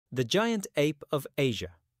The giant ape of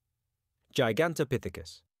Asia,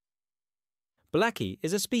 Gigantopithecus. Blacki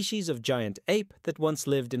is a species of giant ape that once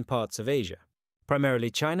lived in parts of Asia, primarily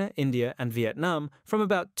China, India, and Vietnam, from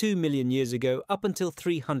about 2 million years ago up until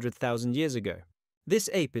 300,000 years ago. This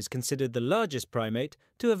ape is considered the largest primate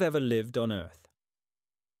to have ever lived on Earth.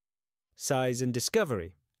 Size and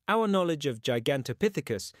discovery. Our knowledge of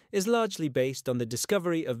Gigantopithecus is largely based on the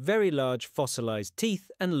discovery of very large fossilized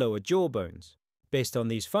teeth and lower jawbones. Based on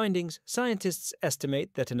these findings, scientists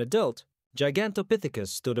estimate that an adult Gigantopithecus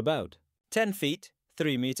stood about 10 feet,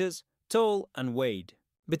 3 meters, tall and weighed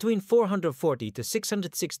between 440 to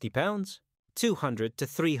 660 pounds, 200 to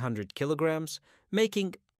 300 kilograms,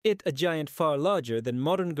 making it a giant far larger than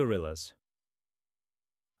modern gorillas.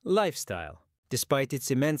 Lifestyle. Despite its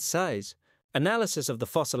immense size, analysis of the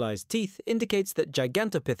fossilized teeth indicates that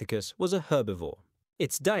Gigantopithecus was a herbivore.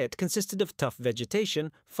 Its diet consisted of tough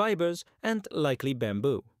vegetation, fibers, and likely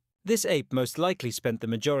bamboo. This ape most likely spent the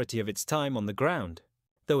majority of its time on the ground,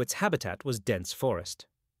 though its habitat was dense forest.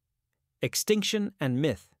 Extinction and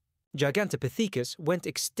myth. Gigantopithecus went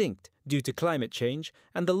extinct due to climate change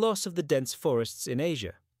and the loss of the dense forests in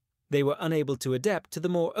Asia. They were unable to adapt to the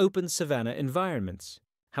more open savanna environments.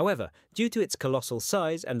 However, due to its colossal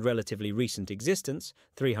size and relatively recent existence,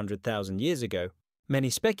 300,000 years ago,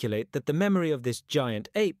 many speculate that the memory of this giant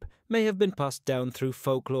ape may have been passed down through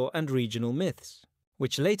folklore and regional myths,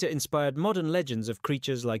 which later inspired modern legends of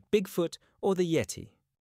creatures like Bigfoot or the Yeti.